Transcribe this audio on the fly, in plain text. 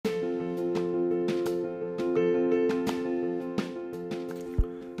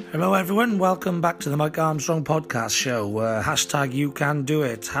Hello everyone, welcome back to the Mike Armstrong podcast show. Hashtag you can do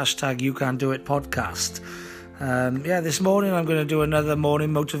it, hashtag you can do it podcast. This morning I'm going to do another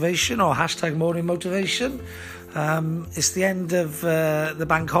morning motivation or hashtag morning motivation. It's the end of the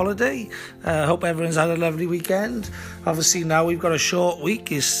bank holiday. Hope everyone's had a lovely weekend. Obviously now we've got a short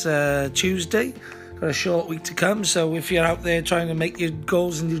week, it's Tuesday. Got a short week to come, so if you're out there trying to make your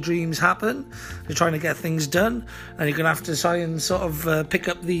goals and your dreams happen, you're trying to get things done, and you're going to have to try and sort of pick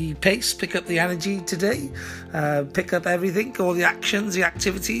up the pace, pick up the energy today, pick up everything, all the actions, the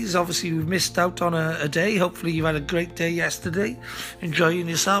activities. Obviously we've missed out on a day. Hopefully you've had a great day yesterday, enjoying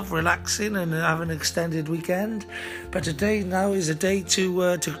yourself, relaxing and having an extended weekend. But today now is a day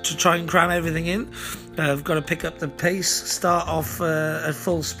to try and cram everything in. We've got to pick up the pace, start off at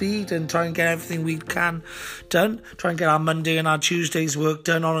full speed and try and get everything we can done. Try and get our Monday and our Tuesday's work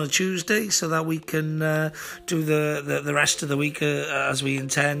done on a Tuesday so that we can do the rest of the week as we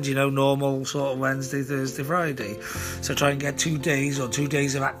intend, normal sort of Wednesday, Thursday, Friday. So try and get 2 days or 2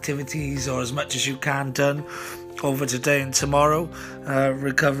 days of activities or as much as you can done over today and tomorrow,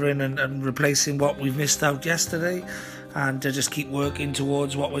 recovering and replacing what we've missed out yesterday. And to just keep working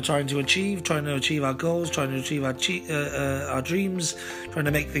towards what we're trying to achieve our goals, trying to achieve our dreams, trying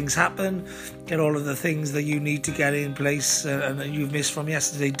to make things happen, get all of the things that you need to get in place and that you've missed from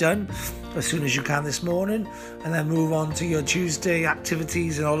yesterday done as soon as you can this morning, and then move on to your Tuesday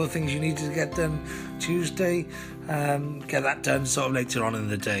activities and all the things you need to get done Tuesday. Get that done sort of later on in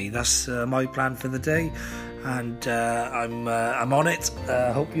the day. That's my plan for the day. And I'm on it.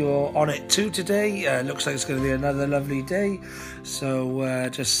 Hope you're on it too today. Looks like it's going to be another lovely day. So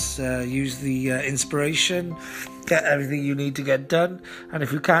just use the inspiration, get everything you need to get done. And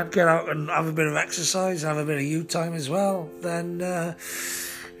if you can't get out and have a bit of exercise, have a bit of you time as well, then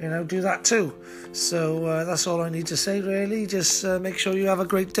do that too. So that's all I need to say really. Just make sure you have a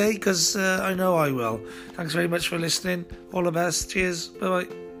great day, because I know I will. Thanks very much for listening. All the best. Cheers. Bye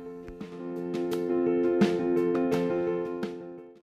bye.